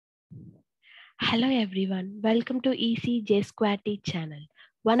Hello everyone, welcome to ECJ Squatty channel.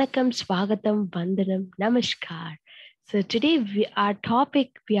 Vanakkam, Swagatam, Vandanam, Namaskar. So today our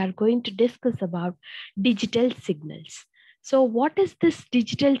topic we are going to discuss about digital signals. So what is this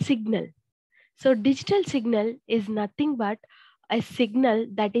digital signal? So digital signal is nothing but a signal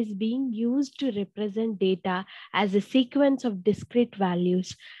that is being used to represent data as a sequence of discrete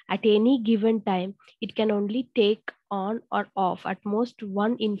values at any given time. It can only take on or off at most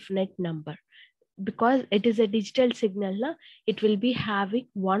one infinite number. Because it is a digital signal, it will be having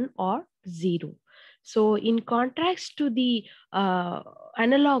 1 or 0. So in contrast to the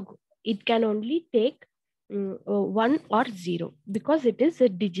analog, it can only take 1 or 0 because it is a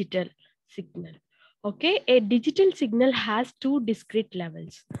digital signal. Okay, a digital signal has two discrete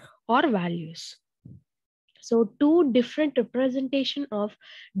levels or values. So two different representation of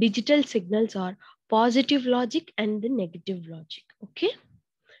digital signals are positive logic and the negative logic. Okay.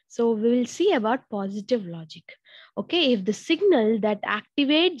 So we will see about positive logic. Okay, if the signal that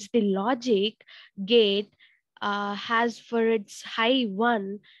activates the logic gate has for its high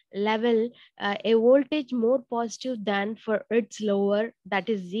 1 level a voltage more positive than for its lower, that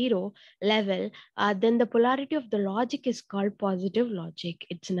is 0 level, then the polarity of the logic is called positive logic.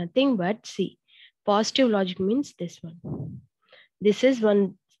 It's nothing but see. Positive logic means this one. This is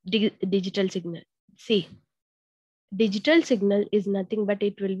one digital signal. See, digital signal is nothing but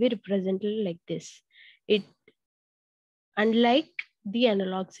it will be represented like this. It, unlike the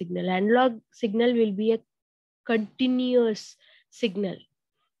analog signal will be a continuous signal.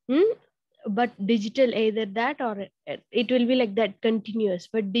 But digital, either that or it will be like that, continuous.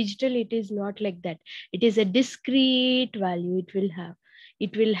 But digital, it is not like that. It is a discrete value.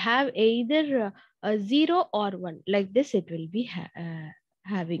 It will have either a 0 or 1, like this it will be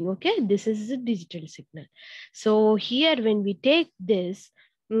having. Okay, this is a digital signal. So here when we take this,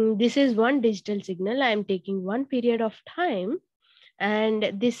 this is one digital signal. I am taking one period of time,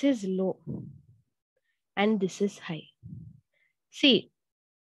 and this is low and this is high. See,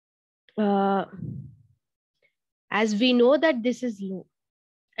 as we know that this is low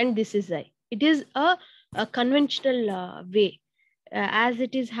and this is high, it is a conventional way. As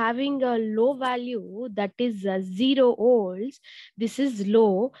it is having a low value, that is 0 volts, this is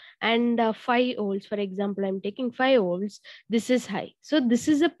low, and 5 volts, for example, I'm taking 5 volts, this is high. So this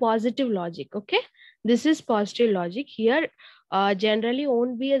is a positive logic. Okay, this is positive logic. Here generally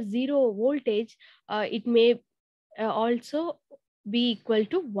won't be a 0 voltage. It may also be equal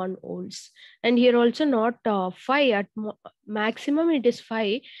to 1 volts, and here also not 5 at maximum, it is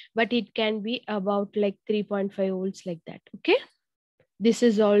 5, but it can be about like 3.5 volts, like that. Okay, this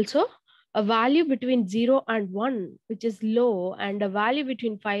is also a value between 0 and 1, which is low, and a value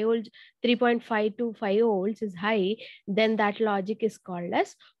between 5 volts, 3.5 to 5 volts is high. Then that logic is called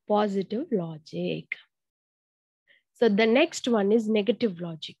as positive logic. So the next one is negative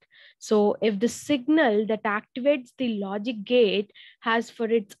logic. So if the signal that activates the logic gate has for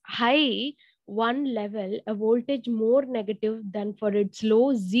its high 1 level a voltage more negative than for its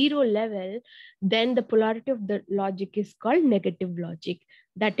low 0 level, then the polarity of the logic is called negative logic.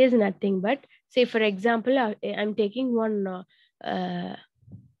 That is nothing but, say for example, I'm taking one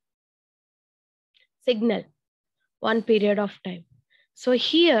signal, one period of time. So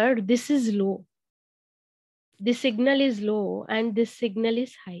here this is low. This signal is low and this signal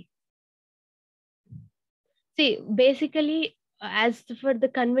is high. See, basically, as for the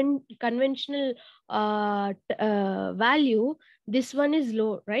conventional value, this one is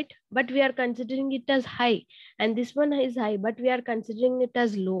low, right? But we are considering it as high, and this one is high, but we are considering it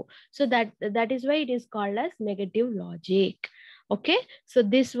as low. So that is why it is called as negative logic. Okay, so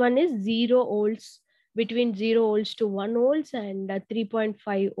this one is 0 volts, between 0 volts to 1 volts, and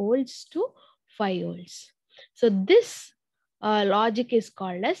 3.5 volts to 5 volts. So this logic is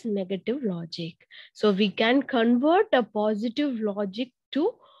called as negative logic. So we can convert a positive logic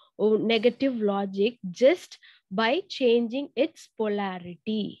to negative logic just by changing its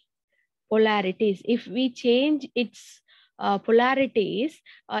polarity. Polarities. If we change its polarities,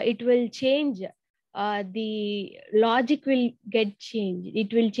 it will change. The logic will get changed.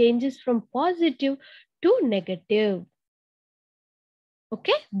 It will changes from positive to negative.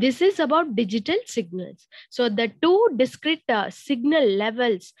 Okay, this is about digital signals. So the two discrete signal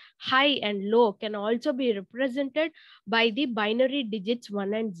levels, high and low, can also be represented by the binary digits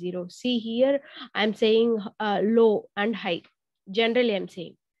 1 and 0. See here, I'm saying low and high. Generally, I'm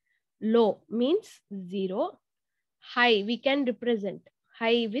saying low means 0. High, we can represent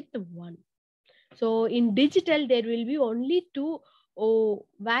high with 1. So in digital, there will be only two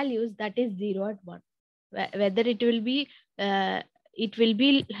values, that is 0 and 1. Whether it will be It will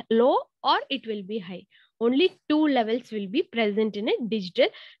be low or it will be high. Only two levels will be present in a digital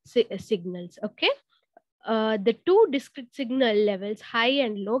signals. Okay. The two discrete signal levels, high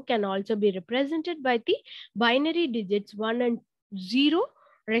and low, can also be represented by the binary digits 1 and 0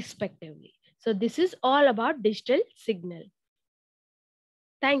 respectively. So this is all about digital signal.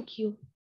 Thank you.